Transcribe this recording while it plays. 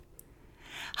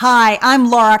Hi,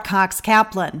 I'm Laura Cox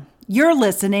Kaplan. You're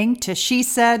listening to She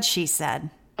Said, She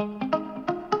Said.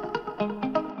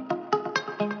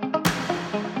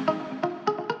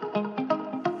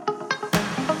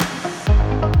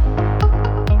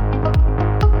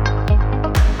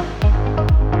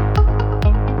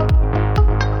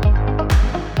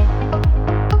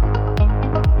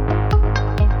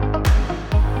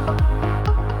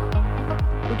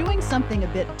 Something a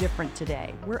bit different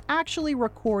today. We're actually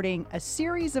recording a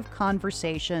series of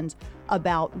conversations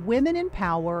about women in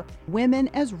power, women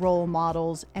as role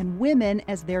models, and women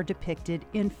as they're depicted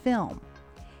in film.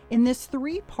 In this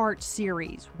three-part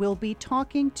series, we'll be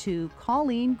talking to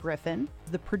Colleen Griffin,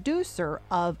 the producer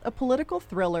of a political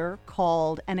thriller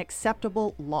called An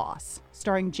Acceptable Loss,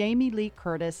 starring Jamie Lee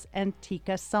Curtis and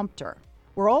Tika Sumpter.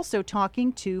 We're also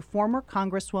talking to former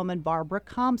Congresswoman Barbara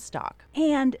Comstock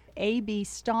and A.B.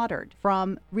 Stoddard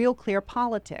from Real Clear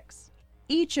Politics.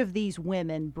 Each of these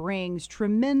women brings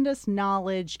tremendous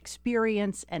knowledge,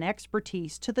 experience, and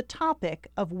expertise to the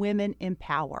topic of women in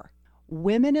power.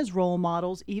 Women as role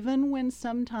models, even when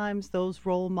sometimes those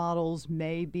role models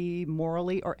may be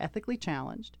morally or ethically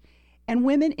challenged, and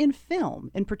women in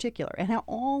film in particular, and how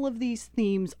all of these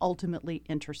themes ultimately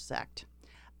intersect.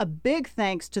 A big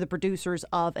thanks to the producers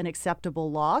of An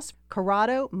Acceptable Loss,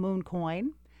 Corrado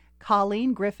Mooncoin,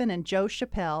 Colleen Griffin and Joe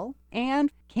Chappelle, and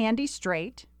Candy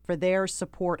Strait for their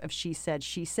support of She Said,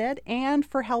 She Said, and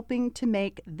for helping to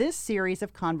make this series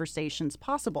of conversations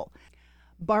possible.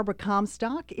 Barbara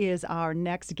Comstock is our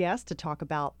next guest to talk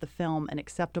about the film An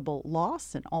Acceptable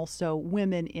Loss and also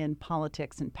women in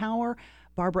politics and power.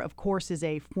 Barbara, of course, is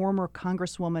a former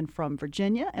Congresswoman from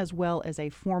Virginia, as well as a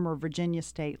former Virginia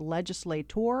state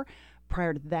legislator.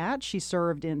 Prior to that, she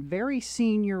served in very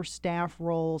senior staff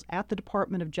roles at the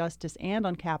Department of Justice and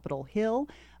on Capitol Hill,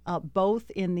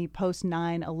 both in the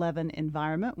post-9/11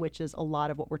 environment, which is a lot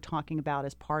of what we're talking about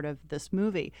as part of this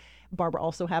movie. Barbara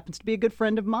also happens to be a good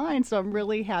friend of mine, so I'm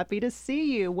really happy to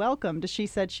see you. Welcome to She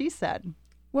Said, She Said.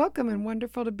 Welcome, and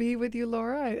wonderful to be with you,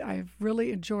 Laura. I've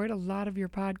really enjoyed a lot of your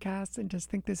podcasts and just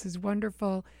think this is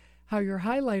wonderful how you're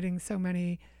highlighting so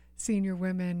many senior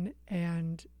women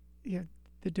and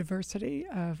the diversity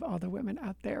of all the women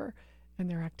out there and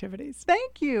their activities.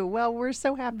 Thank you. Well, we're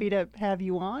so happy to have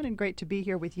you on and great to be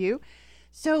here with you.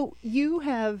 So you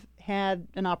have had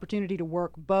an opportunity to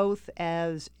work both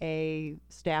as a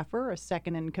staffer, a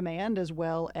second in command, as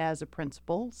well as a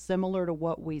principal, similar to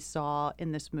what we saw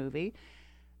in this movie.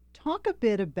 Talk a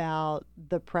bit about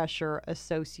the pressure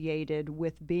associated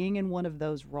with being in one of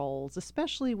those roles,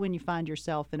 especially when you find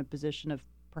yourself in a position of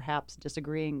perhaps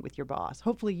disagreeing with your boss.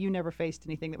 Hopefully you never faced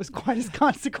anything that was quite as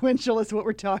consequential as what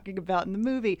we're talking about in the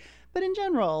movie. But in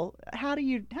general, how do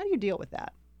you deal with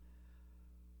that?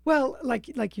 Well,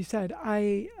 like you said,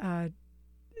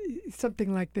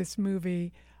 something like this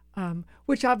movie,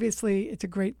 which obviously it's a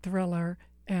great thriller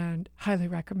and highly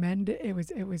recommend it.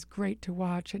 It was great to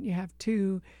watch, and you have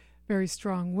two very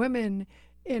strong women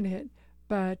in it.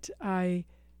 But I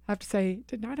have to say,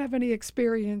 did not have any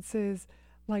experiences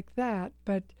like that.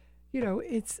 But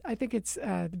I think it's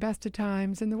the best of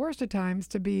times and the worst of times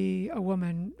to be a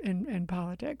woman in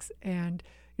politics. And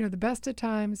the best of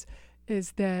times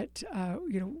is that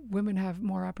women have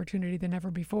more opportunity than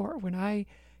ever before. When I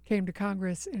came to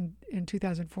Congress in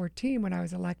 2014, when I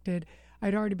was elected,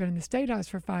 I'd already been in the State House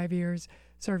for 5 years,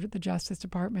 served at the Justice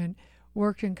Department,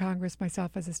 worked in Congress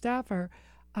myself as a staffer,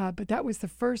 but that was the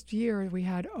first year we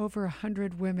had over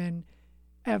 100 women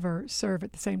ever serve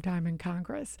at the same time in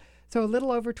Congress. So a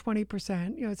little over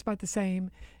 20%, it's about the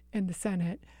same in the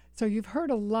Senate. So you've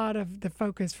heard a lot of the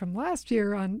focus from last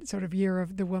year on sort of Year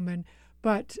of the Woman,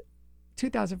 but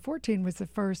 2014 was the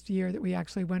first year that we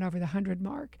actually went over the 100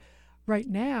 mark. Right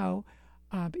now,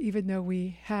 even though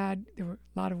there were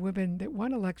a lot of women that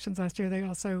won elections last year, they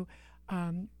also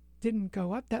didn't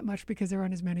go up that much because there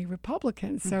aren't as many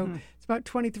Republicans. So it's about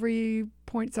 23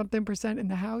 point something percent in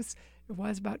the House. It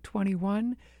was about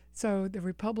 21. So the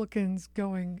Republicans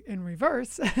going in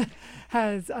reverse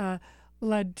has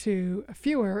led to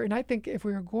fewer. And I think if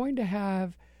we are going to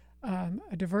have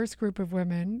a diverse group of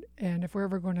women, and if we're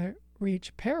ever going to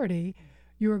reach parity,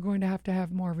 you are going to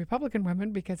have more Republican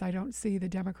women, because I don't see the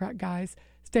Democrat guys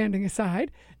standing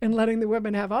aside and letting the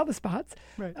women have all the spots.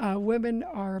 Right. Women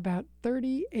are about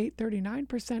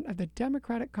 39% of the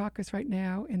Democratic caucus right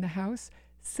now in the House,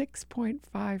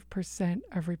 6.5%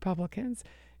 of Republicans.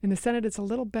 In the Senate, it's a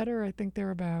little better. I think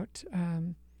they're about,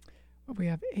 we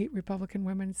have 8 Republican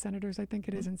women senators, I think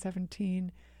it is, and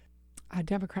 17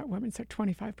 Democrat women, so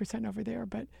 25% over there,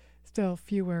 but still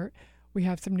fewer. We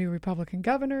have some new Republican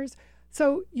governors.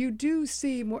 So you do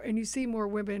see more, and you see more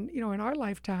women. In our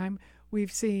lifetime,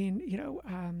 we've seen,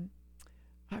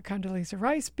 Condoleezza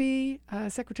Rice be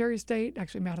Secretary of State.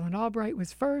 Actually, Madeleine Albright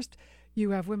was first.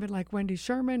 You have women like Wendy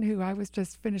Sherman, who I was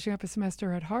just finishing up a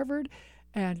semester at Harvard,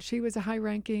 and she was a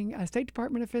high-ranking State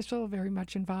Department official, very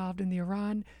much involved in the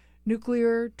Iran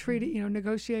nuclear treaty,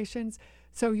 negotiations.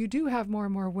 So you do have more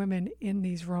and more women in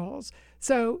these roles.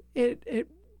 So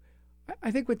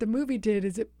I think what the movie did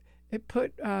is it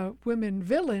put women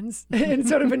villains in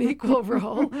sort of an equal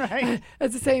role, right?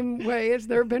 As the same way as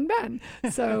there have been men.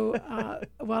 So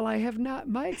while I have not,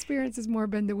 my experience has more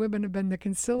been the women have been the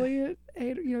conciliate,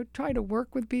 try to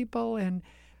work with people, and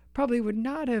probably would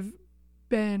not have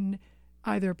been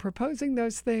either proposing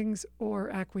those things or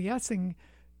acquiescing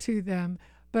to them.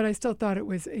 But I still thought it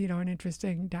was, an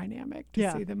interesting dynamic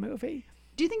to see the movie.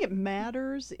 Do you think it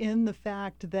matters in the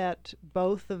fact that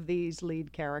both of these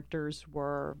lead characters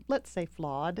were, let's say,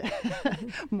 flawed,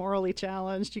 morally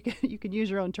challenged? You can use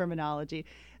your own terminology.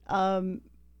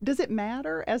 Does it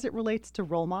matter as it relates to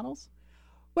role models?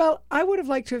 Well, I would have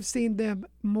liked to have seen them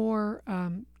more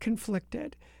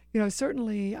conflicted.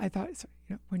 Certainly I thought,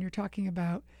 when you're talking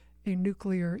about a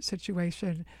nuclear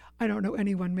situation, I don't know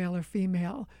anyone, male or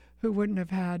female, who wouldn't have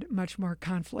had much more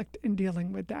conflict in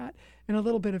dealing with that. And a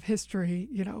little bit of history,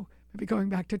 maybe going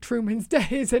back to Truman's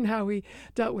days and how he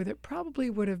dealt with it, probably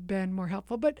would have been more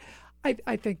helpful. But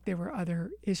I think there were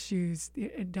other issues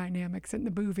and dynamics in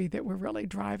the movie that were really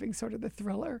driving sort of the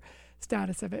thriller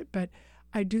status of it. But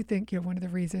I do think, one of the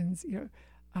reasons,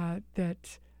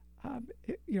 that,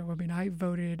 I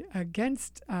voted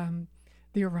against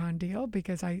the Iran deal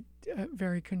because I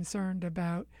very concerned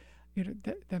about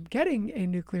them getting a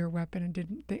nuclear weapon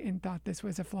and thought this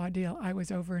was a flawed deal. I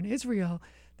was over in Israel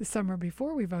the summer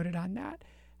before we voted on that,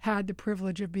 had the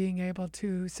privilege of being able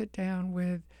to sit down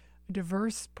with a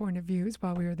diverse point of views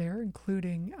while we were there,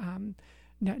 including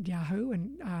Netanyahu,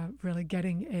 and really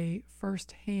getting a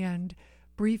first-hand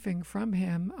briefing from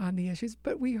him on the issues.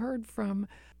 But we heard from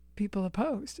people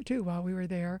opposed, too, while we were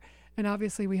there. And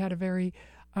obviously we had a very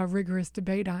rigorous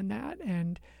debate on that.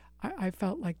 And I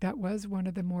felt like that was one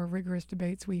of the more rigorous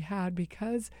debates we had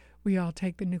because we all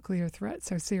take the nuclear threat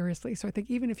so seriously. So I think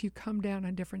even if you come down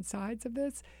on different sides of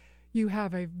this, you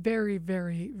have a very,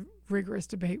 very rigorous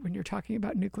debate when you're talking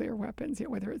about nuclear weapons,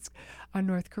 whether it's on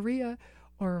North Korea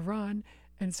or Iran.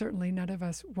 And certainly none of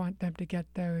us want them to get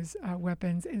those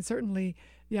weapons. And certainly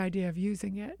the idea of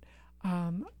using it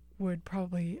would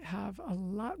probably have a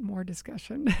lot more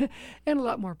discussion and a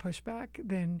lot more pushback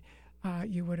than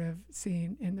you would have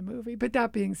seen in the movie. But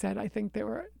that being said, I think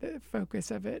the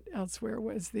focus of it elsewhere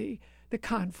was the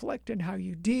conflict and how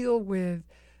you deal with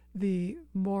the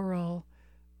moral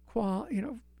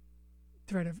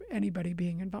threat of anybody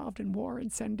being involved in war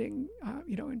and sending,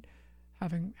 and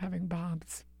having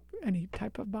bombs, any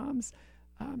type of bombs,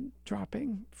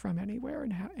 dropping from anywhere,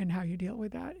 and how you deal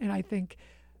with that. And I think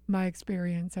my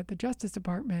experience at the Justice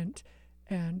Department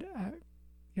and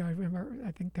I remember,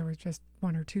 I think there was just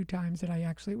one or two times that I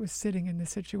actually was sitting in the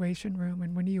Situation Room.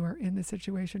 And when you are in the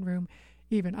Situation Room,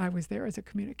 even I was there as a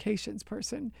communications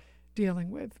person dealing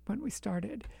with when we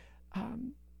started,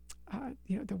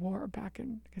 the war back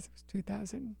in, I guess it was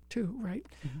 2002, right?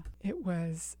 Mm-hmm. It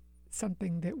was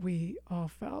something that we all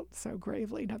felt so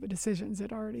gravely. Now, the decisions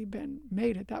had already been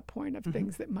made at that point of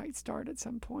things that might start at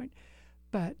some point.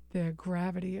 But the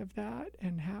gravity of that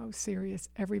and how serious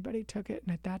everybody took it.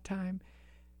 And at that time,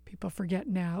 people forget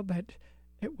now, but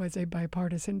it was a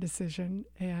bipartisan decision,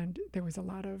 and there was a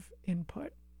lot of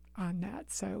input on that.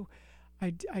 So I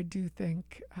do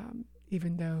think,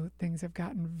 even though things have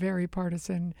gotten very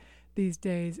partisan these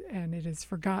days, and it is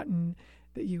forgotten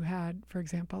that you had, for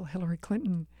example, Hillary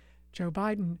Clinton, Joe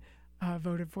Biden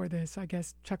voted for this. I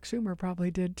guess Chuck Schumer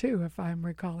probably did too, if I'm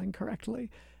recalling correctly.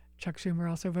 Chuck Schumer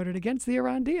also voted against the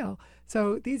Iran deal.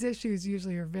 So these issues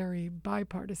usually are very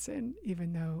bipartisan,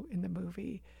 even though in the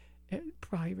movie it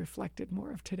probably reflected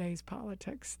more of today's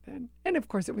politics than, and of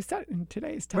course it was set in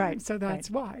today's time, right, so that's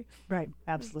why. Right,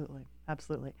 absolutely,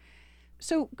 absolutely.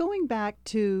 So going back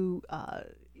to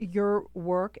your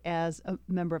work as a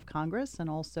member of Congress and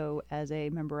also as a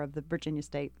member of the Virginia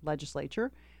State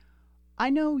Legislature, I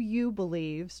know you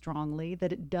believe strongly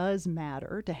that it does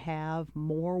matter to have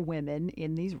more women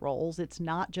in these roles. It's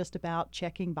not just about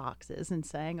checking boxes and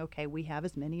saying, okay, we have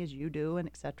as many as you do, and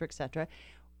et cetera, et cetera.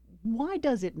 Why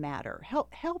does it matter?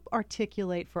 Help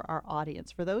articulate for our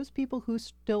audience, for those people who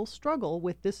still struggle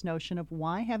with this notion of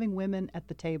why having women at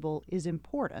the table is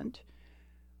important.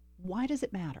 Why does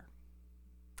it matter?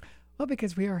 Well,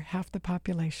 because we are half the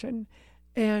population.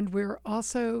 And we're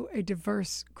also a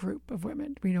diverse group of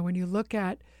women. When you look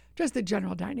at just the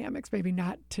general dynamics, maybe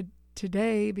not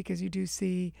today, because you do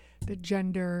see the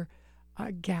gender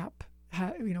gap,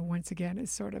 once again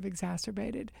is sort of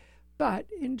exacerbated. But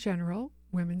in general,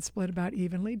 women split about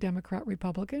evenly, Democrat,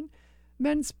 Republican.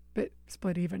 Men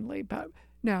split evenly, but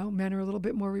now men are a little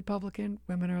bit more Republican,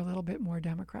 women are a little bit more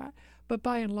Democrat. But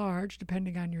by and large,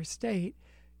 depending on your state,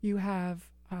 you have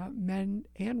men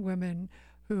and women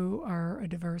who are a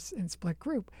diverse and split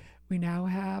group. We now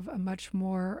have a much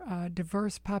more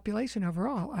diverse population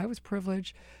overall. I was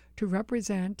privileged to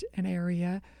represent an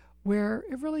area where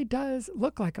it really does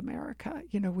look like America.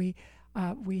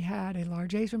 We had a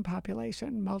large Asian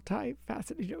population,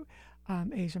 multifaceted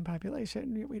Asian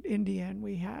population. We had Indian,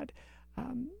 we had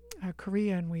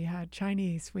Korean, we had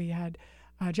Chinese, we had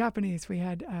Japanese, we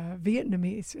had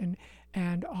Vietnamese,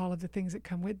 and all of the things that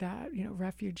come with that.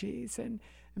 Refugees and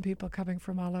people coming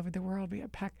from all over the world. We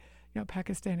had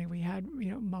Pakistani. We had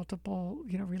multiple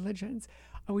religions.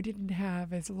 We didn't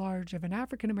have as large of an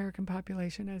African American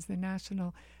population as the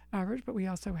national average, but we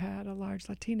also had a large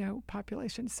Latino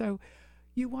population. So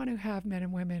you want to have men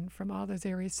and women from all those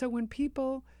areas. So when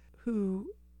people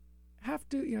who have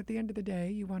to, at the end of the day,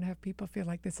 you want to have people feel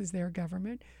like this is their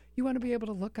government. You want to be able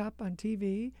to look up on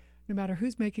TV, no matter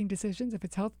who's making decisions, if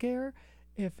it's healthcare,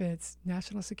 if it's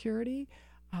national security,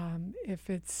 if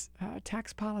it's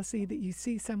tax policy, that you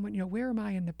see someone, where am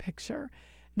I in the picture?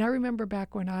 And I remember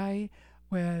back when I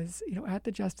was, at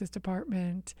the Justice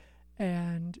Department,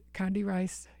 and Condi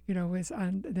Rice, was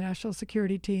on the national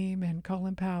security team, and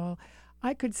Colin Powell,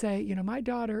 I could say, my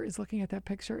daughter is looking at that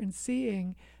picture and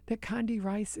seeing that Condi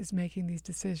Rice is making these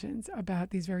decisions about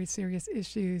these very serious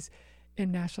issues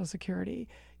in national security,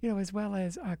 as well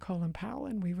as Colin Powell.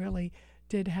 And we really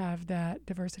did have that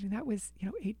diversity. And that was,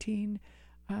 18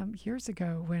 years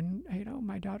ago, when,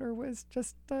 my daughter was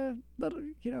just a little,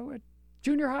 a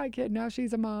junior high kid. Now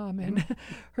she's a mom and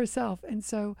herself. And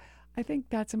so I think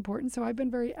that's important. So I've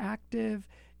been very active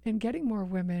in getting more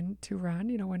women to run.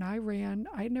 When I ran,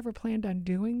 I had never planned on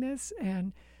doing this,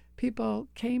 and people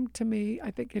came to me,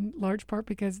 I think in large part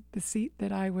because the seat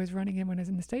that I was running in when I was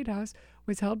in the State House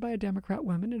was held by a Democrat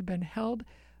woman. It had been held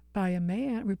by a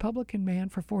Republican man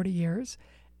for 40 years,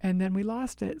 and then we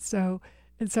lost it. So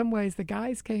in some ways, the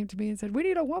guys came to me and said, we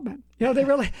need a woman. They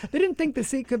didn't think the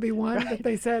seat could be won, right. But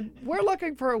they said, we're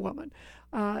looking for a woman.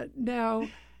 Now,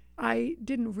 I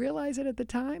didn't realize it at the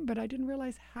time, but I didn't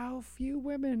realize how few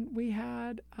women we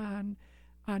had on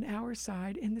our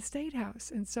side in the State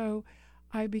House. And so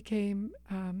I became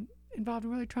involved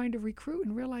in really trying to recruit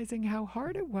and realizing how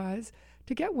hard it was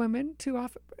to get women to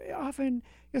often,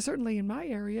 certainly in my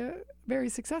area, very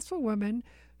successful women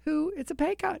who it's a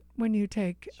pay cut when you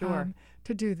take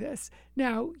to do this.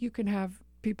 Now, you can have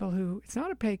people who it's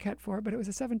not a pay cut for, but it was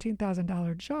a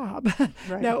 $17,000 job.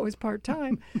 Right. Now it was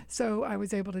part-time. So I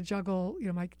was able to juggle,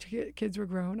 my kids were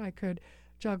grown. I could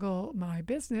juggle my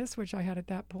business, which I had at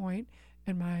that point,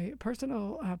 and my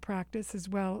personal practice, as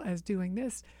well as doing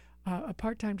this, a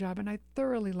part-time job. And I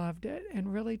thoroughly loved it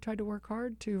and really tried to work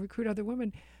hard to recruit other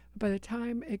women. By the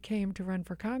time it came to run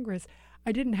for Congress,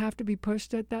 I didn't have to be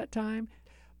pushed at that time.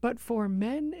 But for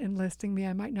men enlisting me,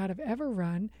 I might not have ever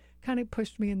run, kind of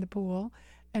pushed me in the pool.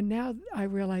 And now I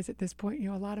realize at this point,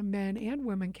 a lot of men and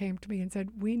women came to me and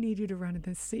said, we need you to run in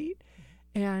this seat.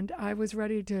 And I was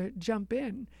ready to jump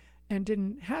in and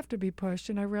didn't have to be pushed.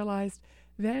 And I realized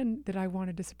then that I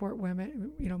wanted to support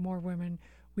women, more women.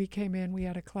 We came in, we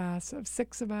had a class of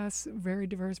 6 of us, very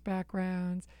diverse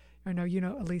backgrounds. I know,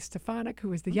 Elise Stefanik, who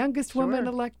was the youngest woman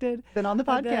elected. Been on the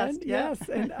podcast, yes.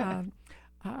 And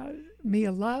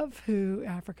Mia Love, who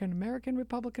African-American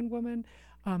Republican woman.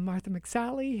 Martha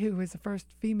McSally, who was the first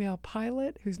female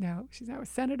pilot, she's now a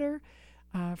senator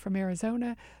from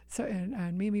Arizona,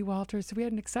 and Mimi Walters. So we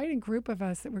had an exciting group of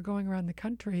us that were going around the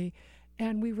country,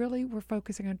 and we really were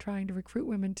focusing on trying to recruit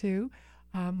women too.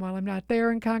 While I'm not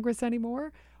there in Congress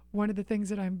anymore, one of the things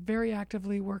that I'm very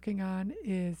actively working on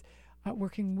is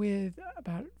working with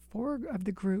about 4 of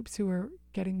the groups who are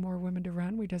getting more women to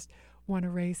run. We just won a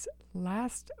race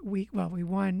last week. Well, we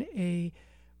won a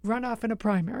runoff in a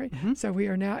primary. Mm-hmm. So we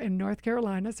are now in North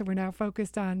Carolina. So we're now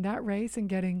focused on that race and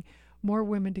getting more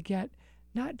women to get,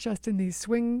 not just in these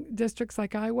swing districts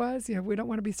like I was. We don't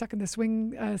want to be stuck in the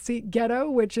swing seat ghetto,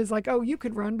 which is like, oh, you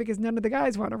could run because none of the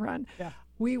guys want to run. Yeah.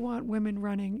 We want women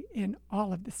running in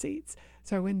all of the seats.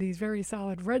 So in these very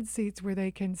solid red seats where they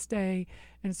can stay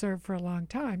and serve for a long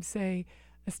time, say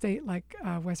a state like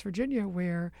West Virginia,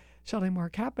 where Shelley Moore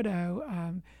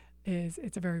Capito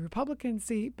it's a very Republican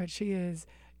seat, but she is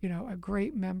a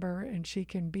great member, and she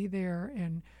can be there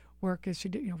and work as she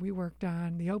did. We worked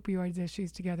on the opioids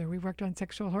issues together. We worked on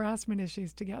sexual harassment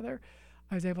issues together.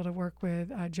 I was able to work with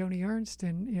Joni Ernst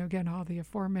and, again, all the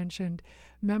aforementioned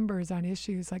members on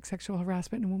issues like sexual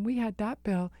harassment. And when we had that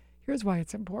bill, here's why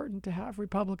it's important to have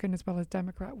Republican as well as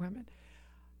Democrat women.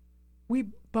 We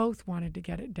both wanted to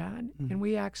get it done. Mm-hmm.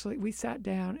 And we sat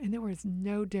down, and there was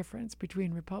no difference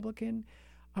between Republican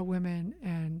women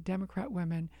and Democrat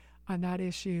women on that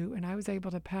issue. And I was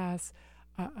able to pass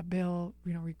a bill,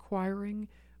 requiring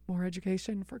more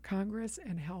education for Congress,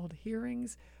 and held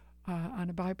hearings on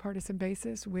a bipartisan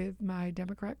basis with my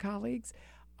Democrat colleagues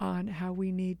on how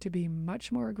we need to be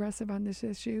much more aggressive on this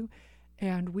issue.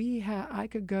 And I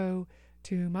could go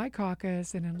to my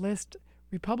caucus and enlist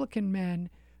Republican men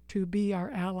to be our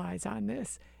allies on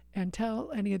this and tell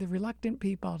any of the reluctant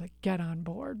people to get on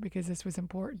board, because this was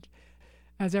important.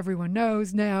 As everyone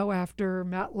knows now, after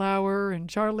Matt Lauer and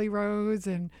Charlie Rose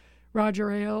and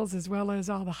Roger Ailes, as well as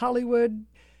all the Hollywood,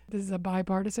 this is a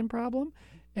bipartisan problem.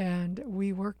 And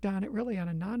we worked on it really on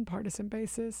a nonpartisan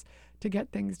basis to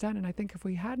get things done. And I think if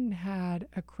we hadn't had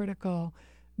a critical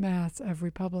mass of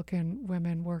Republican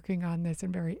women working on this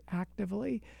and very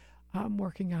actively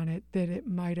working on it, that it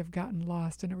might have gotten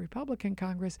lost in a Republican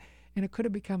Congress, and it could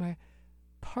have become a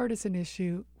partisan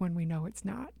issue when we know it's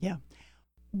not. Yeah.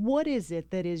 What is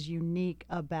it that is unique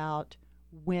about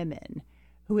women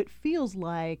who it feels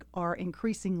like are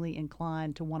increasingly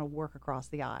inclined to want to work across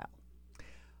the aisle?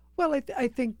 Well, I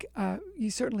think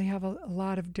you certainly have a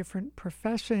lot of different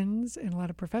professions and a lot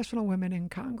of professional women in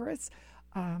Congress.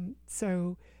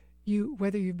 So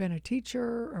whether you've been a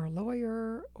teacher or a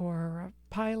lawyer or a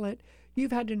pilot,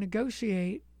 you've had to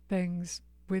negotiate things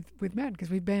with men, because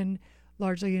we've been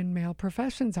largely in male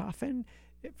professions often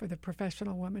for the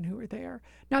professional women who are there.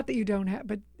 Not that you don't have,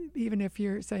 but even if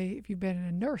if you've been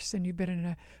a nurse and you've been in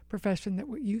a profession that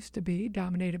used to be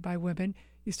dominated by women,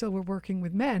 you still were working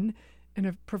with men in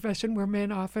a profession where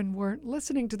men often weren't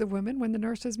listening to the women when the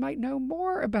nurses might know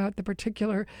more about the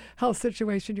particular health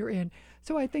situation you're in.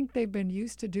 So I think they've been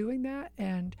used to doing that,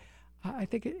 and I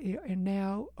think and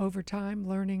now over time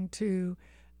learning to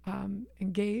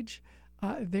engage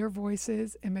their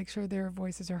voices and make sure their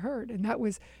voices are heard. And that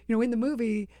was, in the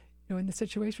movie, in the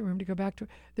Situation Room, to go back to,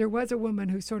 there was a woman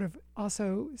who sort of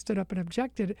also stood up and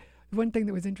objected. One thing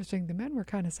that was interesting, the men were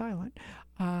kind of silent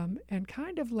and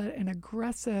kind of let an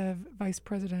aggressive vice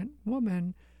president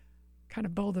woman kind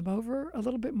of bowl them over a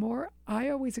little bit more. I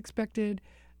always expected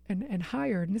and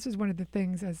hired, and this is one of the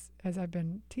things as I've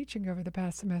been teaching over the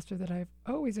past semester that I've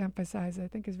always emphasized, I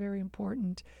think is very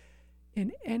important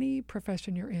in any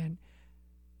profession you're in.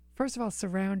 First of all,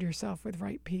 surround yourself with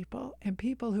right people, and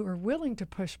people who are willing to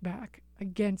push back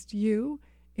against you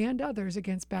and others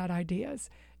against bad ideas.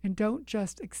 And don't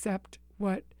just accept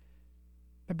what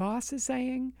the boss is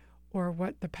saying or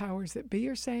what the powers that be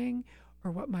are saying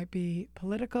or what might be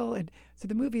political. And so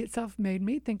the movie itself made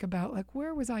me think about, like,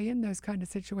 where was I in those kind of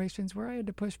situations where I had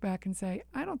to push back and say,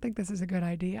 I don't think this is a good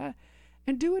idea,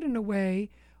 and do it in a way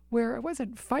where I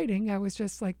wasn't fighting. I was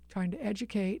just like trying to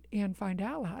educate and find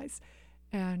allies.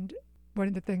 And one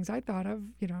of the things I thought of,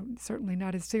 certainly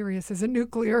not as serious as a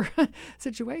nuclear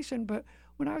situation, but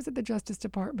when I was at the Justice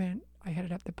Department, I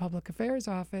headed up the Public Affairs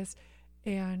Office,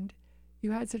 and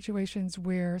you had situations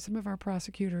where some of our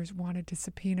prosecutors wanted to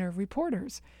subpoena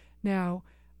reporters. Now,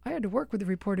 I had to work with the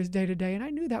reporters day to day, and I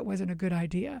knew that wasn't a good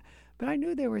idea. But I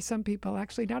knew there were some people,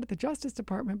 actually not at the Justice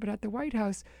Department, but at the White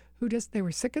House, who they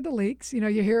were sick of the leaks. You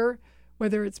hear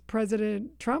whether it's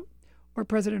President Trump or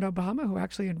President Obama, who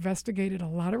actually investigated a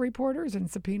lot of reporters and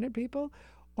subpoenaed people,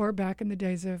 or back in the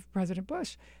days of President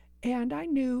Bush. And I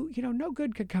knew, no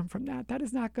good could come from that. That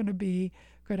is not going to be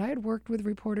good. I had worked with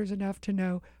reporters enough to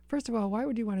know, first of all, why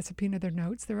would you want to subpoena their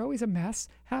notes? They're always a mess.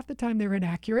 Half the time they're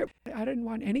inaccurate. I didn't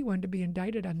want anyone to be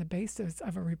indicted on the basis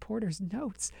of a reporter's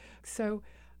notes. So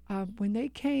when they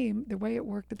came, the way it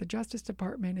worked at the Justice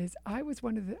Department is I was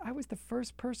the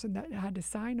first person that had to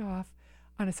sign off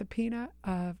on a subpoena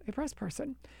of a press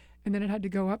person. And then it had to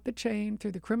go up the chain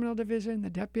through the criminal division, the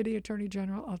deputy attorney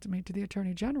general, ultimately to the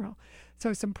attorney general.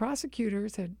 So some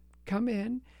prosecutors had come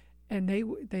in, and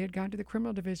they had gone to the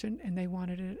criminal division, and they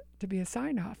wanted it to be a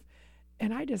sign-off.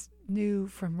 And I just knew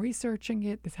from researching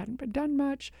it, this hadn't been done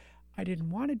much. I didn't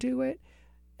want to do it.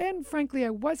 And frankly, I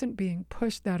wasn't being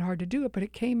pushed that hard to do it, but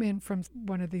it came in from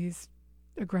one of these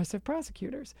aggressive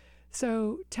prosecutors.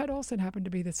 So Ted Olson happened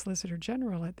to be the Solicitor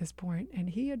General at this point,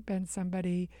 and he had been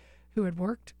somebody who had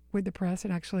worked with the press,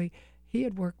 and actually he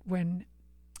had worked when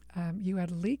you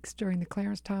had leaks during the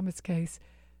Clarence Thomas case.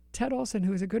 Ted Olson,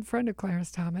 who was a good friend of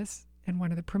Clarence Thomas and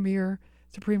one of the premier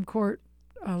Supreme Court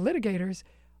litigators,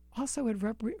 also had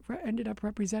ended up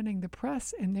representing the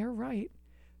press in their right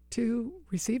to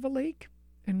receive a leak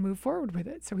and move forward with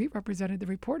it. So he represented the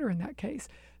reporter in that case.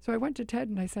 So I went to Ted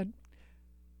and I said,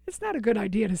 it's not a good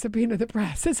idea to subpoena the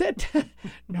press, is it?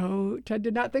 No, Ted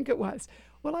did not think it was.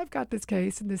 Well, I've got this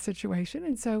case and this situation.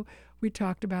 And so we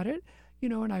talked about it,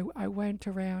 and I went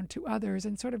around to others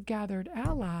and sort of gathered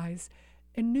allies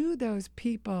and knew those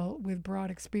people with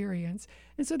broad experience.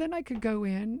 And so then I could go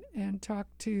in and talk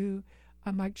to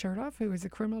Mike Chertoff, who was the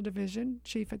criminal division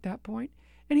chief at that point.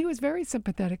 And he was very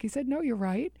sympathetic. He said, no, you're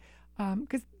right.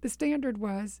 Because the standard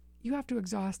was you have to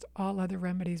exhaust all other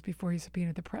remedies before you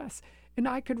subpoena the press. And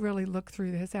I could really look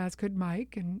through this, as could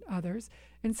Mike and others,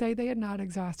 and say they had not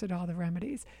exhausted all the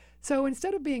remedies. So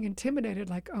instead of being intimidated,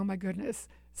 like, oh my goodness,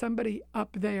 somebody up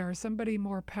there, somebody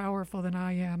more powerful than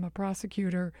I am, a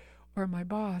prosecutor or my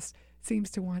boss, seems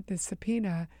to want this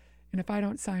subpoena, and if I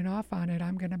don't sign off on it,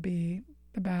 I'm going to be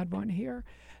the bad one here.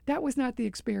 That was not the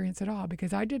experience at all,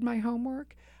 because I did my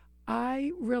homework.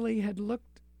 I really had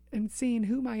looked and seen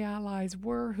who my allies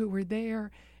were, who were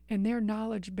there, and their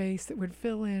knowledge base that would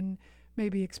fill in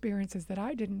maybe experiences that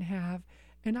I didn't have.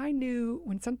 And I knew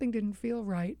when something didn't feel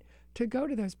right to go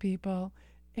to those people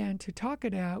and to talk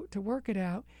it out, to work it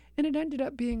out. And it ended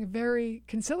up being very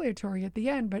conciliatory at the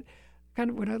end. But kind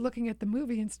of when I was looking at the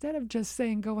movie, instead of just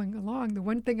saying going along, the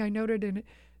one thing I noted in it,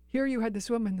 here you had this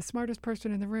woman, the smartest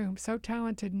person in the room, so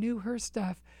talented, knew her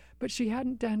stuff, but she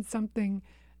hadn't done something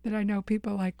that I know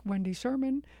people like Wendy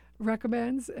Sherman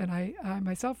recommends, and I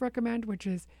myself recommend, which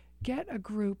is get a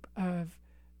group of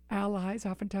allies,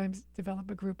 oftentimes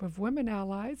develop a group of women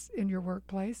allies in your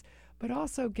workplace, but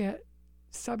also get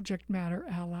subject matter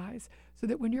allies so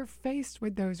that when you're faced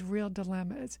with those real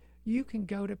dilemmas, you can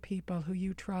go to people who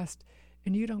you trust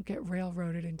and you don't get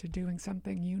railroaded into doing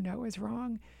something you know is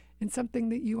wrong and something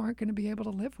that you aren't going to be able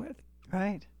to live with.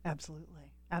 Right. Absolutely.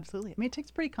 Absolutely. I mean, it takes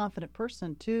a pretty confident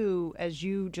person, too, as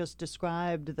you just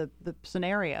described the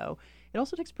scenario. It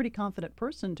also takes a pretty confident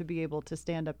person to be able to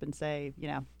stand up and say,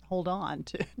 hold on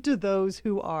to those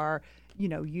who are,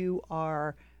 you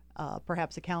are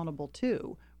perhaps accountable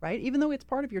to, right? Even though it's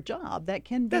part of your job, that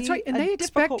can be That's right, and they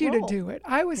expect you to do it.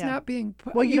 I was not being,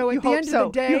 well, you at the hope end so.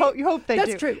 of the day, you hope they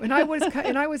that's do. true. And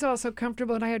I was also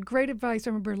comfortable, and I had great advice. I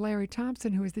remember Larry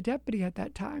Thompson, who was the deputy at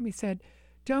that time. He said,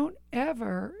 "Don't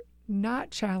ever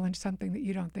not challenge something that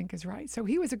you don't think is right." So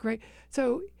he was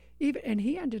and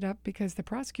he ended up, because the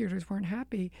prosecutors weren't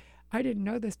happy. I didn't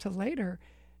know this till later.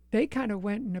 They kind of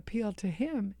went and appealed to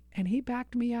him, and he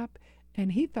backed me up.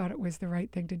 And he thought it was the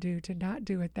right thing to do, to not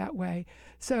do it that way.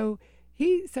 So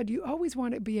he said, you always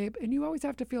want to be able, and you always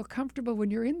have to feel comfortable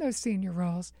when you're in those senior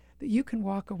roles that you can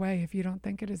walk away if you don't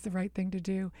think it is the right thing to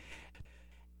do.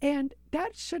 And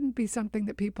that shouldn't be something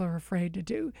that people are afraid to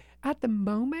do. At the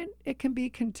moment, it can be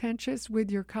contentious with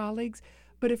your colleagues,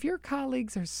 but if your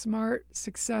colleagues are smart,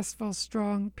 successful,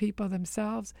 strong people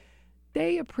themselves,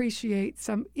 they appreciate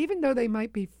even though they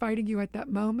might be fighting you at that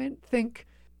moment, think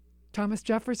Thomas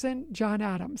Jefferson, John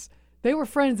Adams. They were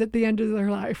friends at the end of their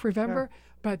life, remember? Sure.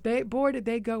 But did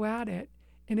they go at it.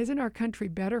 And isn't our country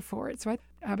better for it? So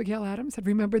Abigail Adams had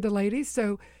remembered the ladies.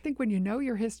 So I think when you know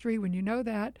your history, when you know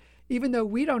that, even though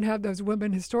we don't have those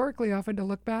women historically often to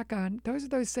look back on, those are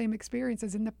those same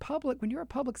experiences. And the public, when you're a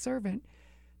public servant,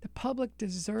 the public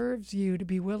deserves you to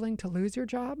be willing to lose your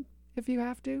job if you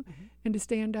have to, and to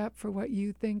stand up for what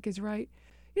you think is right.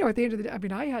 At the end of the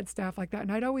day, I had staff like that,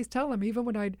 and I'd always tell them, even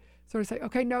when I'd sort of say,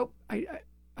 okay, no,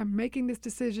 I'm making this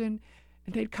decision,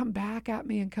 and they'd come back at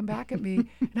me, and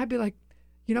I'd be like,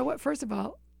 you know what, first of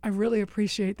all, I really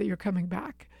appreciate that you're coming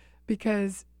back,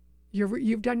 because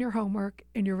you've done your homework,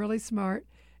 and you're really smart,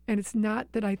 and it's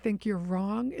not that I think you're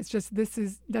wrong, it's just this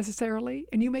is necessarily,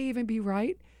 and you may even be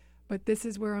right, but this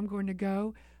is where I'm going to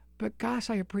go. But gosh,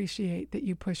 I appreciate that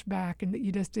you pushed back and that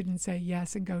you just didn't say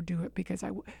yes and go do it because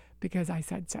I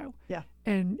said so. Yeah.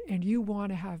 And you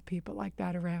want to have people like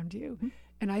that around you. Mm-hmm.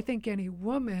 And I think any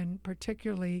woman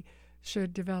particularly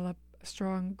should develop a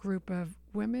strong group of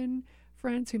women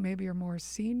friends who maybe are more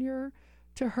senior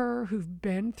to her, who've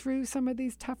been through some of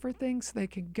these tougher things, so they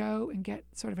can go and get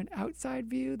sort of an outside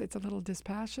view that's a little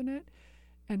dispassionate.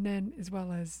 And then as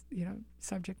well as,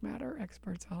 subject matter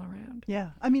experts all around.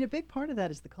 Yeah. I mean, a big part of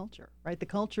that is the culture, right? The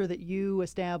culture that you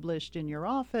established in your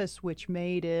office, which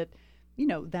made it,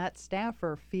 that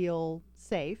staffer feel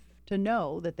safe to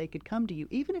know that they could come to you,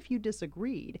 even if you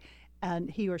disagreed.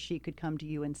 And he or she could come to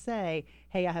you and say,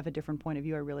 hey, I have a different point of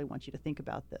view. I really want you to think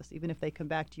about this. Even if they come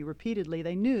back to you repeatedly,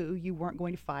 they knew you weren't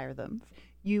going to fire them.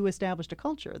 You established a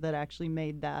culture that actually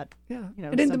made that,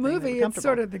 And in the movie, it's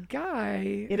sort of the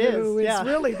guy who is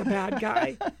really the bad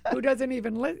guy, who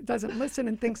doesn't listen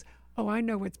and thinks, oh, I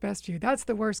know what's best for you. That's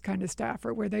the worst kind of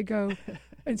staffer, where they go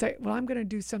and say, well, I'm going to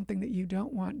do something that you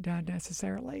don't want done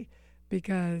necessarily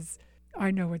because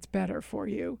I know what's better for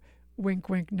you. Wink,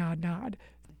 wink, nod, nod.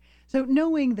 So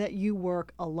knowing that you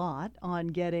work a lot on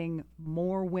getting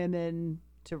more women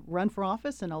to run for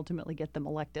office and ultimately get them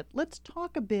elected, let's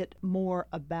talk a bit more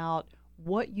about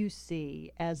what you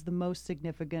see as the most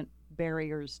significant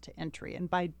barriers to entry. And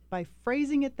by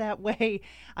phrasing it that way,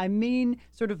 I mean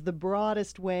sort of the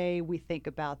broadest way we think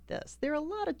about this. There are a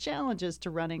lot of challenges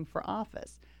to running for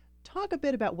office. Talk a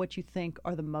bit about what you think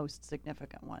are the most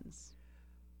significant ones.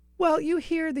 Well, you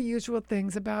hear the usual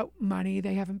things about money.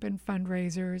 They haven't been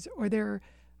fundraisers, or they're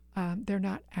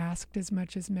not asked as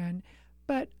much as men.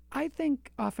 But I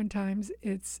think oftentimes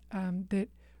it's that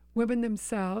women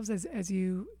themselves,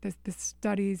 the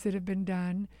studies that have been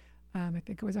done, I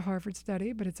think it was a Harvard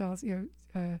study, but it's also,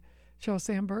 Sheryl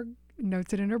Sandberg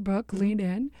notes it in her book, Lean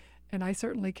In, and I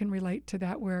certainly can relate to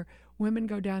that, where women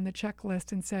go down the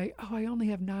checklist and say, oh, I only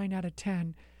have 9 out of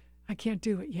 10. I can't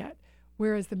do it yet.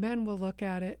 Whereas the men will look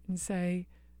at it and say,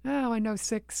 oh, I know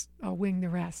 6, I'll wing the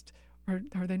rest, or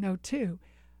they know 2.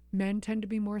 Men tend to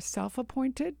be more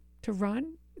self-appointed to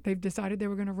run. They've decided they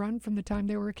were going to run from the time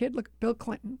they were a kid. Look, Bill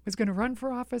Clinton was going to run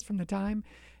for office from the time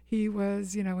he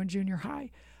was, in junior high.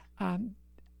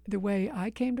 The way I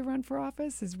came to run for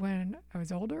office is when I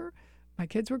was older. My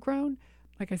kids were grown.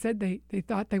 Like I said, they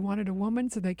thought they wanted a woman,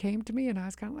 so they came to me, and I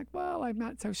was kind of like, well, I'm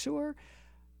not so sure.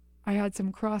 I had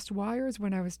some crossed wires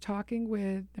when I was talking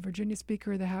with the Virginia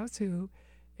Speaker of the House, who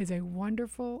is a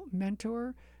wonderful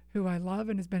mentor, who I love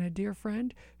and has been a dear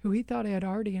friend, who he thought I had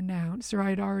already announced, or I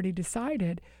had already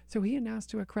decided. So he announced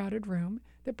to a crowded room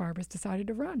that Barbara's decided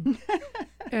to run.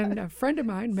 And a friend of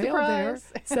mine, male there,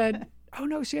 said, oh,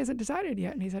 no, she hasn't decided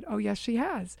yet. And he said, oh, yes, she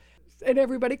has. And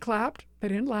everybody clapped. They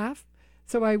didn't laugh.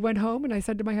 So I went home and I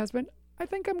said to my husband, I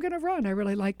think I'm going to run. I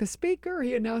really like the speaker.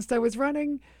 He announced I was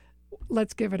running.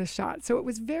 Let's give it a shot. So it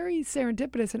was very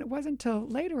serendipitous. And it wasn't until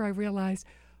later I realized,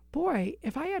 boy,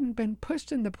 if I hadn't been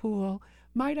pushed in the pool,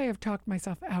 might I have talked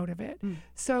myself out of it?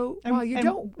 So while you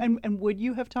don't... And would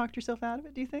you have talked yourself out of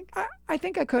it, do you think? I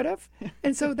think I could have.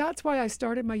 And so that's why I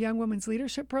started my Young Women's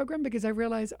Leadership Program, because I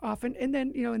realized often, and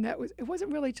then, and it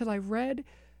wasn't really till I read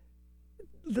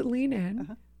the Lean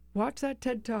In, watched that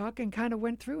TED Talk, and kind of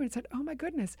went through and said, oh my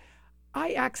goodness,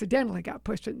 I accidentally got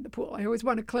pushed in the pool. I always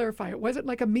want to clarify. It wasn't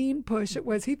like a mean push. It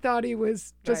was, he thought he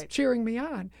was just cheering me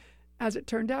on. As it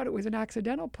turned out, it was an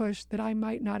accidental push that I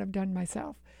might not have done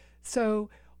myself. So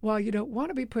while you don't want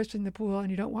to be pushed in the pool and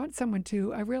you don't want someone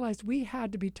to, I realized we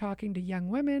had to be talking to young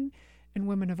women and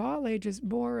women of all ages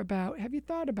more about, have you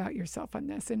thought about yourself on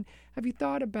this? And have you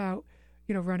thought about,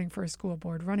 running for a school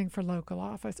board, running for local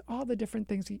office, all the different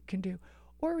things you can do?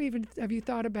 Or even have you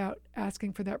thought about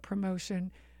asking for that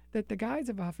promotion that the guys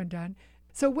have often done?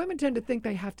 So women tend to think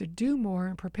they have to do more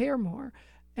and prepare more.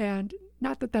 And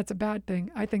not that that's a bad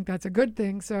thing. I think that's a good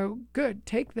thing. So good.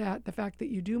 Take that, the fact that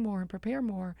you do more and prepare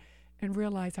more, and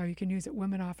realize how you can use it.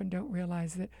 Women often don't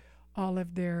realize that all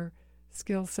of their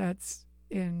skill sets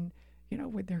in,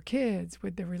 with their kids,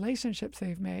 with the relationships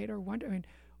they've made,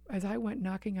 as I went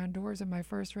knocking on doors in my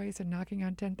first race and knocking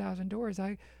on 10,000 doors,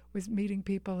 I was meeting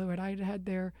people who had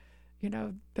their,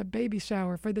 the baby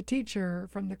shower for the teacher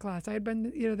from the class. I had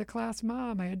been, the class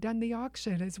mom. I had done the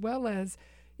auction, as well as,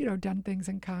 done things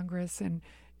in Congress and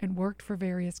worked for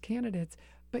various candidates.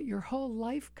 But your whole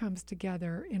life comes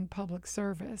together in public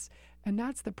service. And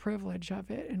that's the privilege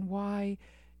of it, and why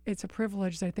it's a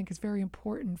privilege that I think is very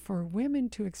important for women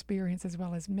to experience as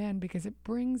well as men, because it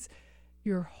brings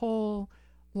your whole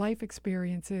life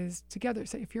experiences together.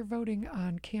 So if you're voting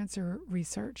on cancer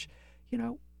research,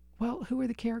 well, who are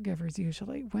the caregivers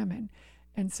usually? Women.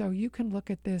 And so you can look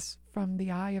at this from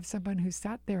the eye of someone who's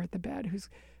sat there at the bed,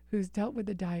 who's dealt with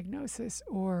the diagnosis,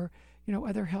 or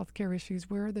other healthcare issues.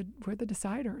 We're the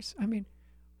deciders.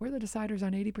 We're the deciders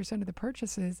on 80% of the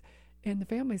purchases in the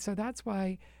family. So that's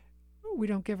why we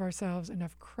don't give ourselves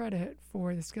enough credit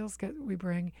for the skills that we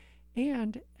bring,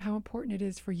 and how important it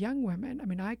is for young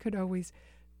women. I could always,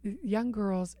 young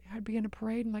girls, I'd be in a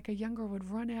parade and like a young girl would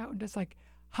run out and just like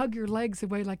hug your legs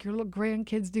away like your little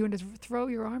grandkids do, and just throw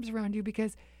your arms around you,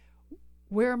 because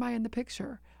where am I in the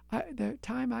picture? The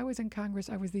time I was in Congress,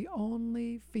 I was the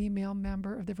only female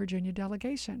member of the Virginia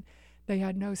delegation. They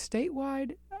had no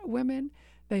statewide women.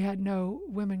 They had no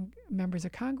women members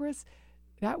of Congress.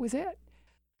 That was it.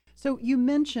 So you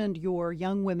mentioned your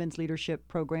Young Women's Leadership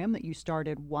Program that you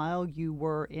started while you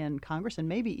were in Congress, and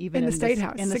maybe even in the State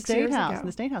House. In the State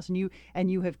House,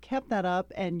 and you have kept that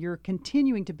up, and you're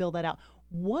continuing to build that out.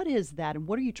 What is that, and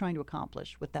what are you trying to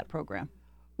accomplish with that program?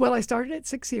 Well, I started it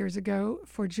 6 years ago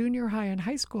for junior high and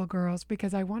high school girls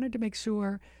because I wanted to make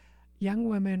sure young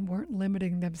women weren't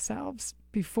limiting themselves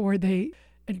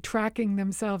and tracking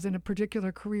themselves in a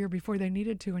particular career before they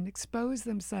needed to, and expose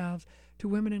themselves to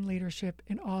women in leadership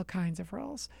in all kinds of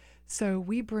roles. So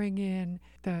we bring in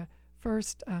the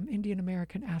first Indian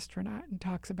American astronaut and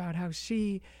talks about how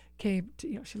she came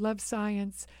to, she loves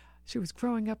science. She was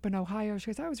growing up in Ohio. She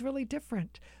goes, I was really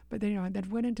different. But then, that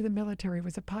went into the military,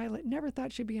 was a pilot, never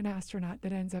thought she'd be an astronaut,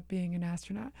 that ends up being an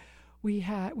astronaut. We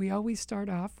always start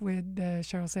off with the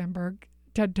Sheryl Sandberg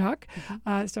TED Talk,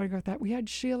 starting with that. We had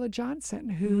Sheila Johnson,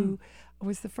 who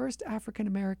was the first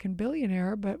African-American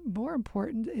billionaire, but more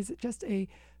important is just a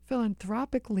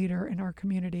philanthropic leader in our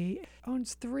community,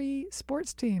 owns 3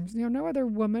 sports teams. No other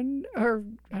woman, or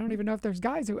I don't even know if there's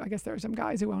guys I guess there are some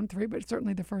guys who own 3, but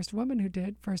certainly the first woman who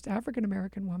did, first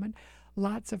African-American woman,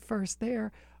 lots of firsts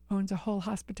there, owns a whole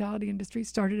hospitality industry,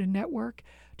 started a network,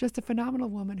 just a phenomenal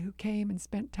woman who came and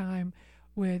spent time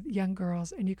with young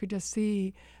girls, and you could just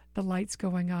see the lights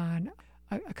going on.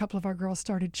 A couple of our girls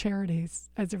started charities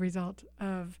as a result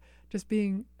of just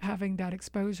having that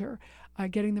exposure,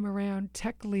 getting them around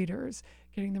tech leaders,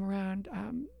 getting them around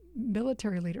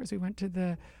military leaders. We went to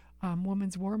the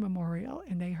Women's War Memorial,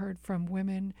 and they heard from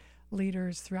women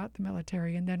leaders throughout the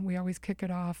military. And then we always kick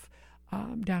it off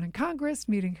down in Congress,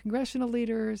 meeting congressional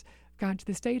leaders, gone to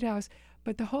the State House.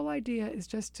 But the whole idea is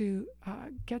just to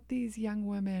get these young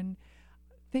women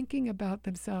thinking about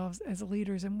themselves as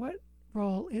leaders and what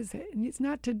role is it. And it's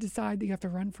not to decide that you have to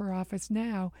run for office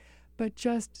now, but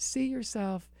just see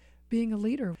yourself being a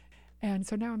leader. And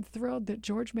so now I'm thrilled that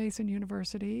George Mason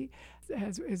University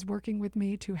is working with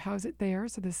me to house it there.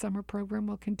 So the summer program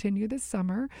will continue this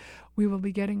summer. We will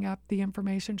be getting up the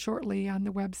information shortly on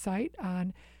the website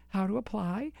on how to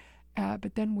apply.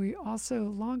 But then we also,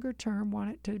 longer term,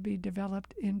 want it to be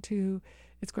developed into,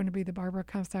 it's going to be the Barbara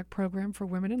Comstock program for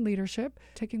women in leadership,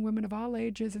 taking women of all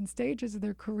ages and stages of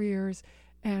their careers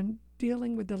and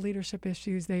dealing with the leadership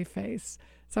issues they face.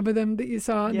 Some of them that you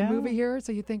saw in the movie here.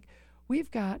 So you think,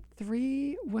 we've got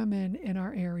 3 women in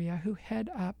our area who head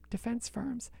up defense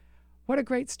firms. What a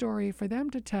great story for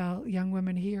them to tell young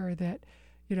women here that,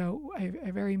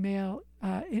 a very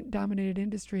male-dominated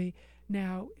industry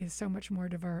now is so much more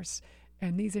diverse.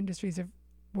 And these industries have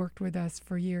worked with us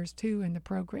for years, too, in the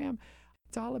program.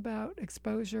 It's all about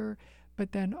exposure,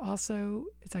 but then also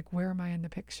it's like, where am I in the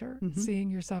picture? Seeing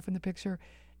yourself in the picture.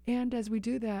 And as we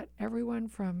do that, everyone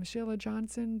from Sheila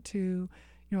Johnson to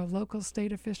a local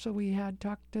state official we had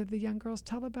talk to the young girls,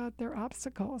 tell about their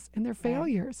obstacles and their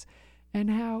failures, and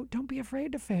how don't be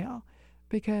afraid to fail,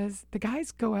 because the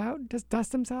guys go out and just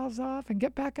dust themselves off and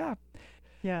get back up.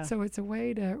 Yeah. So it's a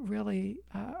way to really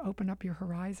open up your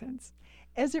horizons.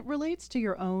 As it relates to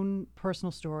your own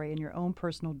personal story and your own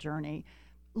personal journey,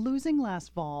 losing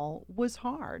last fall was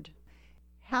hard.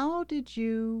 How did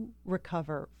you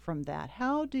recover from that?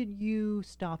 How did you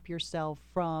stop yourself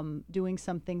from doing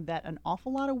something that an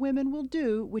awful lot of women will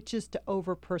do, which is to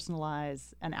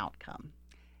over-personalize an outcome?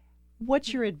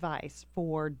 What's your advice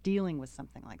for dealing with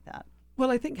something like that?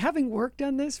 Well, I think having worked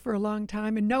on this for a long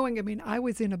time and knowing, I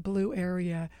was in a blue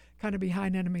area, kind of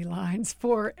behind enemy lines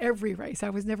for every race. I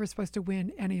was never supposed to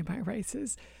win any of my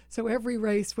races. So every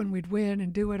race, when we'd win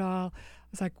and do it all, I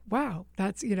was like, wow,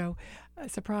 that's, a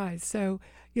surprise. So,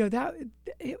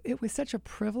 it was such a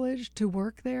privilege to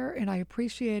work there, and I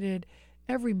appreciated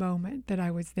every moment that I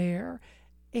was there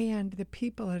and the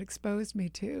people it exposed me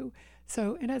to.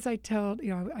 So, and as I told,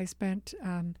 I spent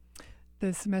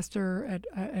the semester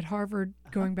at Harvard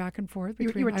going back and forth.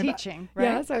 You were teaching, right?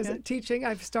 Yes, I was teaching.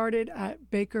 I've started at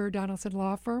Baker Donaldson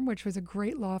Law Firm, which was a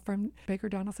great law firm. Baker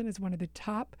Donaldson is one of the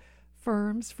top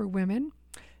firms for women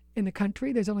in the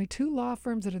country. There's only 2 law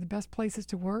firms that are the best places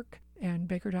to work, and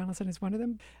Baker Donaldson is one of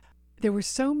them. There were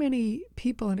so many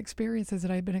people and experiences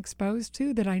that I'd been exposed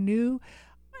to that I knew,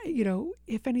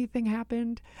 if anything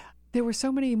happened, there were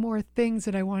so many more things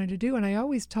that I wanted to do. And I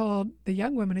always told the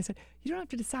young women, I said, you don't have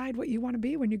to decide what you want to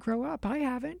be when you grow up. I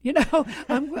haven't,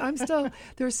 I'm still,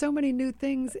 there are so many new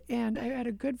things. And I had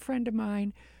a good friend of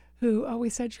mine who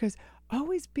always said, she goes,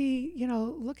 always be,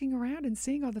 looking around and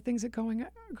seeing all the things that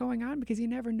going on, because you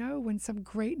never know when some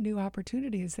great new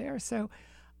opportunity is there. So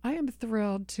I am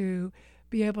thrilled to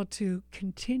be able to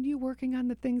continue working on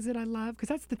the things that I love, because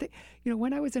that's the thing.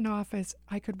 When I was in office,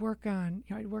 I could work on,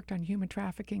 I worked on human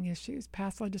trafficking issues,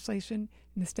 passed legislation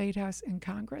in the State House and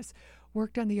Congress,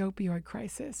 worked on the opioid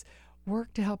crisis,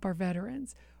 worked to help our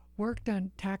veterans, worked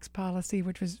on tax policy,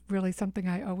 which was really something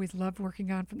I always loved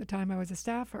working on from the time I was a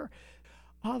staffer,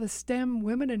 all the STEM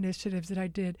women initiatives that I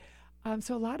did.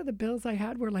 So a lot of the bills I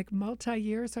had were like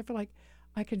multi-year. So I feel like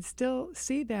I can still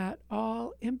see that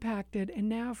all impacted. And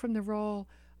now from the role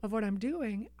of what I'm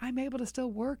doing, I'm able to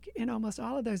still work in almost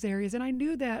all of those areas. And I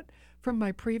knew that from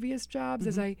my previous jobs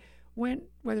as I went,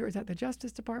 whether it was at the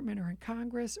Justice Department or in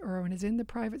Congress or when I was in the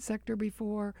private sector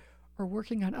before or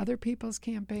working on other people's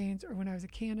campaigns or when I was a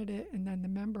candidate and then the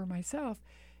member myself,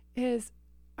 is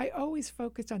I always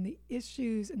focused on the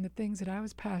issues and the things that I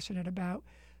was passionate about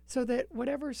so that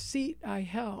whatever seat I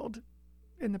held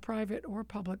in the private or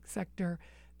public sector,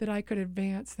 that I could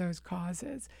advance those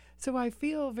causes. So I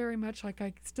feel very much like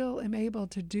I still am able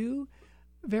to do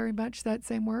very much that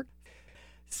same work.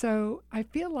 So I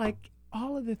feel like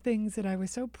all of the things that I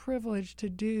was so privileged to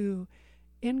do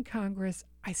in Congress,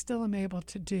 I still am able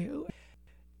to do.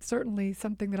 Certainly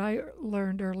something that I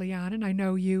learned early on, and I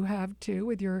know you have too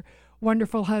with your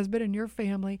wonderful husband and your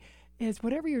family, is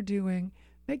whatever you're doing,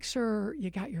 make sure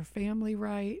you got your family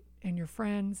right and your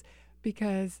friends,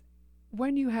 because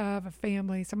when you have a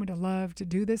family, someone to love, to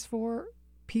do this for,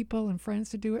 people and friends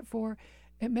to do it for,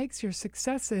 it makes your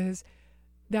successes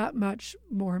that much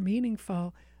more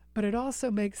meaningful, but it also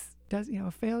makes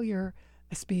a failure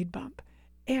a speed bump.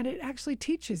 And it actually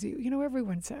teaches you,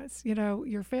 everyone says,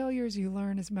 your failures you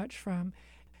learn as much from.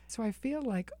 So I feel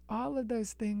like all of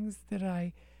those things that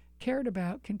I cared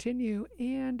about continue,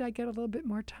 and I get a little bit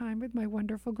more time with my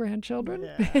wonderful grandchildren.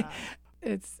 Yeah.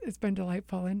 It's been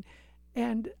delightful.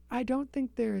 And I don't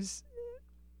think there's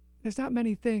not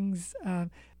many things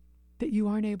that you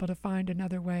aren't able to find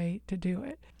another way to do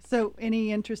it. So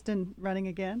any interest in running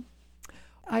again?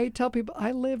 I tell people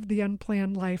I lived the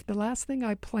unplanned life. The last thing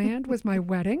I planned was my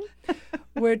wedding,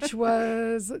 which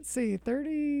was,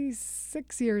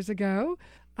 36 years ago.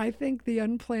 I think the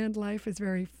unplanned life is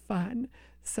very fun.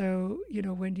 So,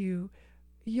 when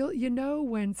you'll know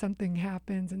when something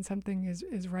happens and something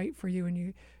is right for you and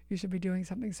you should be doing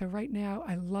something. So right now,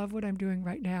 I love what I'm doing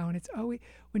right now. And it's always,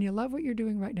 when you love what you're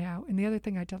doing right now, and the other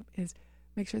thing I tell them is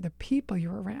make sure the people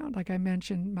you're around, like I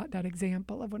mentioned that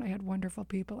example of when I had wonderful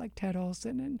people like Ted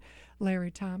Olson and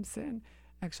Larry Thompson.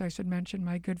 Actually, I should mention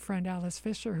my good friend Alice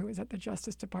Fisher, who was at the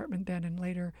Justice Department then and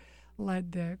later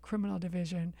led the criminal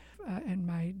division, and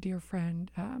my dear friend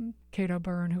Cato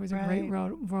Byrne, who was a great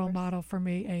role model for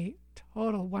me, a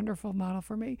total wonderful model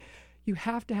for me. You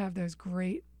have to have those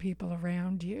great people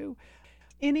around you.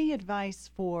 Any advice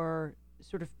for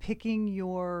sort of picking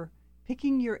your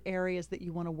areas that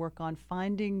you want to work on,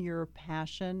 finding your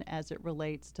passion as it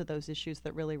relates to those issues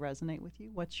that really resonate with you?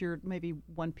 What's your maybe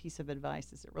one piece of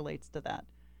advice as it relates to that?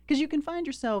 Because you can find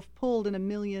yourself pulled in a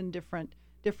million different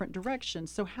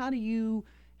directions. So how do you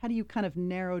kind of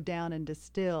narrow down and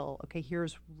distill, okay,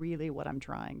 here's really what I'm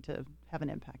trying to have an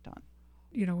impact on?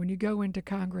 When you go into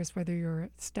Congress, whether you're a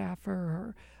staffer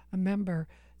or a member,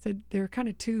 so there are kind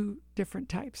of two different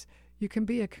types. You can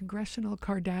be a congressional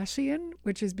Kardashian,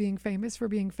 which is being famous for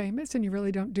being famous, and you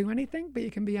really don't do anything, but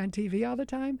you can be on TV all the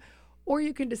time. Or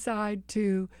you can decide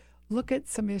to look at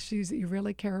some issues that you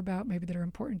really care about, maybe that are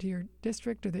important to your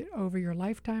district or that over your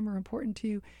lifetime are important to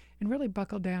you, and really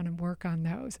buckle down and work on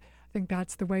those. I think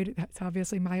that's the way that's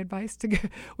obviously my advice to go,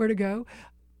 where to go.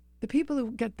 The people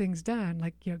who get things done,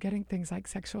 like getting things like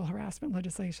sexual harassment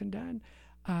legislation done,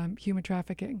 human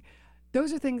trafficking,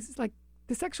 those are things like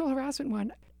the sexual harassment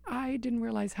one. I didn't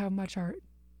realize how much our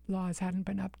laws hadn't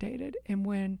been updated. And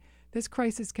when this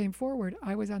crisis came forward,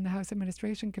 I was on the House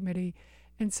Administration Committee.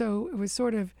 And so it was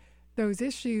sort of those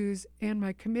issues and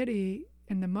my committee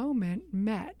in the moment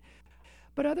met.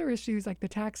 But other issues like the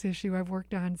tax issue I've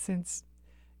worked on since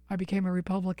I became a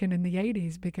Republican in the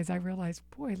 80s, because I realized,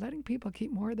 boy, letting people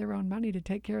keep more of their own money to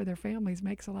take care of their families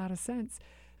makes a lot of sense.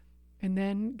 And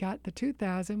then got the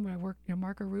 2000 when I worked,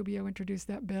 Marco Rubio introduced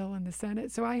that bill in the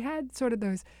Senate. So I had sort of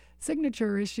those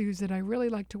signature issues that I really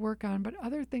like to work on, but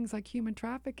other things like human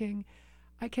trafficking,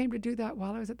 I came to do that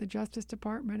while I was at the Justice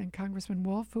Department, and Congressman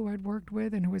Wolf, who I'd worked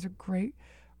with and who was a great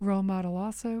role model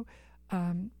also,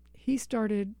 he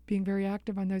started being very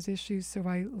active on those issues. So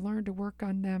I learned to work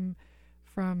on them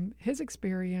from his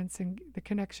experience and the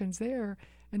connections there.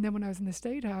 And then when I was in the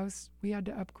State House, we had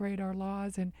to upgrade our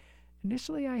laws. And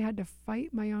initially I had to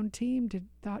fight my own team to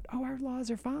thought, our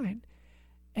laws are fine.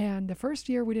 And the first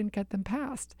year we didn't get them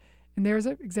passed. And there's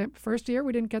an example. First year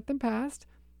we didn't get them passed.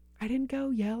 I didn't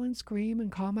go yell and scream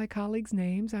and call my colleagues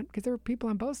names because there were people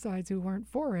on both sides who weren't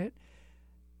for it.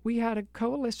 We had a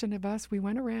coalition of us. We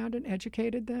went around and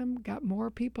educated them, got more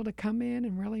people to come in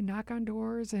and really knock on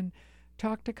doors and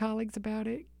talk to colleagues about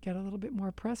it, get a little bit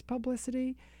more press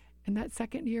publicity. And that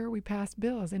second year we passed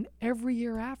bills. And every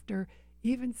year after,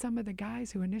 even some of the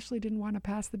guys who initially didn't want to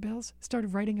pass the bills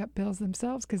started writing up bills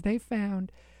themselves because they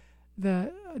found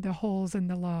the holes in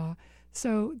the law.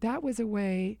 So that was a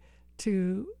way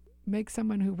to make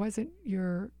someone who wasn't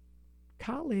your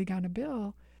colleague on a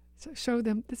bill, so show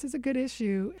them this is a good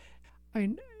issue.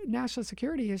 National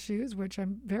security issues, which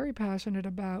I'm very passionate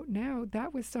about now,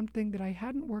 that was something that I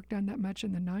hadn't worked on that much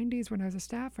in the 90s when I was a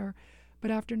staffer. But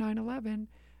after 9/11,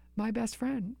 my best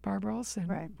friend, Barbara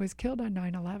Olson, was killed on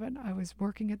 9/11. I was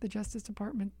working at the Justice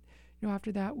Department,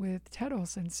 after that with Ted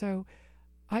Olson. So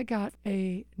I got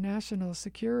a national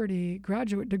security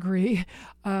graduate degree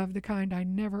of the kind I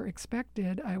never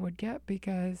expected I would get,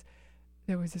 because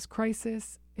there was this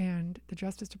crisis and the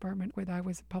Justice Department, where I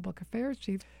was a public affairs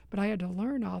chief, but I had to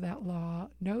learn all that law,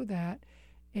 know that,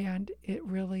 and it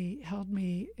really held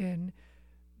me in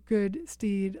good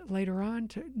stead later on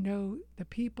to know the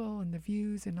people and the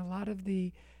views and a lot of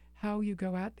the how you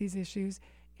go at these issues,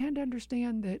 and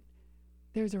understand that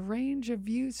there's a range of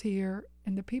views here,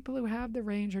 and the people who have the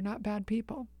range are not bad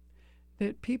people.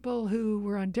 That people who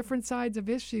were on different sides of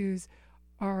issues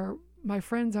are my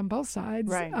friends on both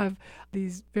sides of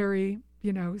these very,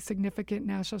 significant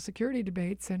national security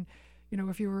debates. And,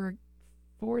 if you were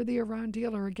for the Iran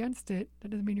deal or against it, that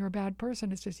doesn't mean you're a bad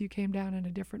person. It's just you came down in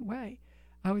a different way.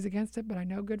 I was against it, but I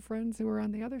know good friends who were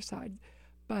on the other side.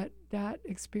 But that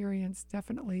experience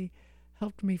definitely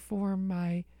helped me form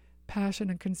my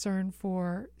passion and concern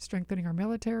for strengthening our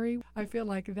military. I feel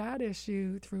like that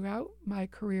issue throughout my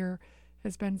career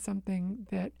has been something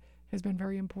that has been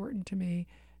very important to me,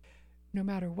 no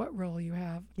matter what role you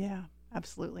have. Yeah,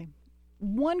 absolutely.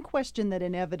 One question that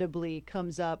inevitably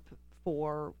comes up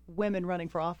for women running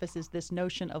for office is this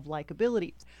notion of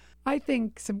likability. I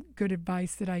think some good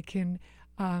advice that I can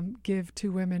give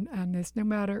to women on this, no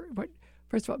matter what,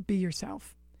 first of all, be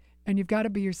yourself. And you've got to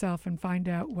be yourself and find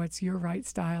out what's your right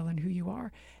style and who you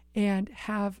are, and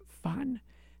have fun.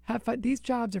 Have fun. These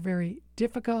jobs are very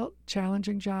difficult,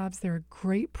 challenging jobs. They're a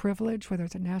great privilege, whether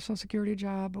it's a national security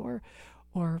job or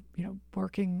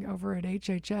working over at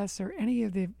HHS or any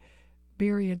of the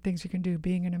myriad things you can do,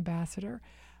 being an ambassador.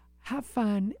 Have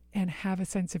fun and have a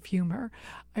sense of humor.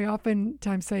 I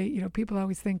oftentimes say, people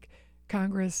always think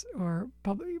Congress or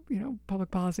public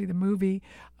policy, the movie,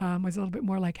 was a little bit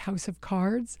more like House of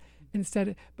Cards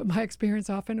but my experience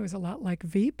often was a lot like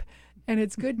Veep. And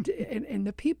it's good and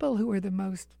the people who are the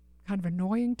most kind of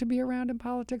annoying to be around in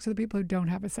politics are the people who don't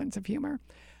have a sense of humor.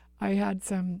 I had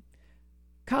some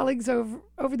colleagues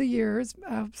over the years,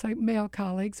 say male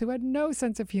colleagues, who had no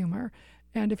sense of humor.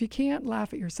 And if you can't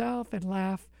laugh at yourself and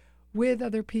laugh with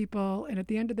other people, and at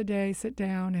the end of the day sit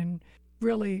down and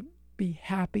really be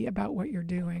happy about what you're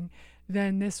doing,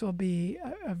 then this will be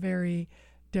a very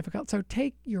difficult. So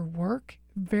take your work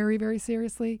very, very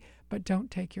seriously, but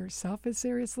don't take yourself as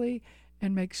seriously,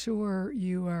 and make sure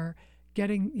you are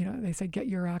getting, they say get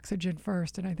your oxygen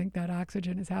first. And I think that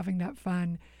oxygen is having that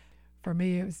fun. For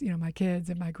me, it was, my kids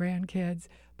and my grandkids,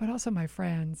 but also my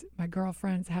friends, my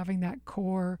girlfriends, having that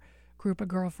core group of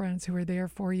girlfriends who are there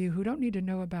for you, who don't need to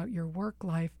know about your work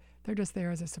life. They're just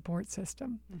there as a support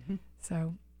system. Mm-hmm.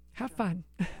 So have fun.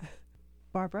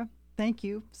 Barbara, thank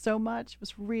you so much. It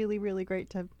was really, really great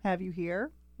to have you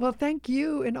here. Well, thank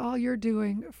you and all you're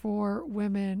doing for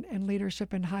women and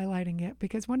leadership and highlighting it,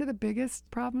 because one of the biggest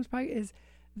problems probably is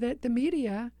that the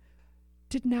media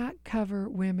did not cover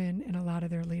women in a lot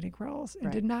of their leading roles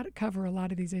and did not cover a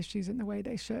lot of these issues in the way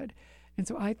they should. And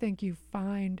so I think you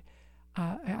find,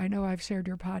 I know I've shared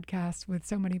your podcast with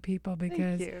so many people,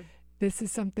 because this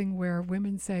is something where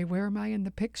women say, where am I in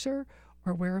the picture,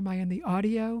 or where am I in the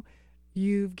audio?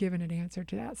 You've given an answer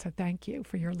to that. So thank you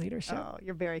for your leadership. Oh,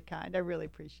 you're very kind. I really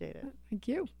appreciate it. Thank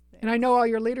you. Thanks. And I know all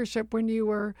your leadership when you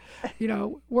were,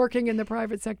 working in the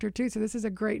private sector too. So this is a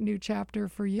great new chapter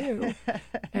for you.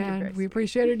 And we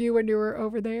appreciated you when you were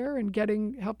over there and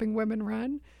helping women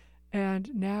run.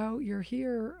 And now you're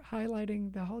here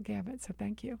highlighting the whole gamut. So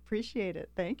thank you. Appreciate it.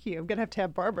 Thank you. I'm going to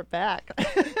have Barbara back.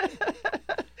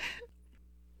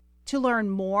 To learn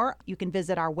more, you can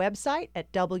visit our website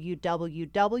at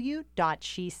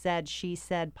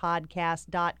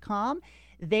www.shesaidshesaidpodcast.com.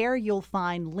 There you'll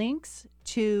find links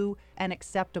to An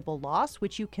Acceptable Loss,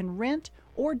 which you can rent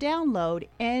or download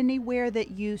anywhere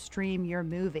that you stream your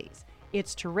movies.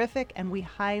 It's terrific, and we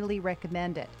highly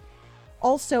recommend it.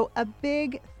 Also, a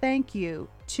big thank you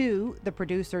to the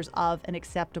producers of An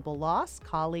Acceptable Loss,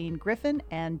 Colleen Griffin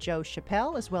and Joe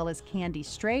Chappelle, as well as Candy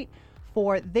Strait,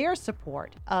 for their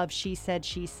support of She Said,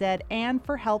 She Said, and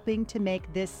for helping to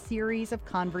make this series of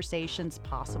conversations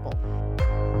possible.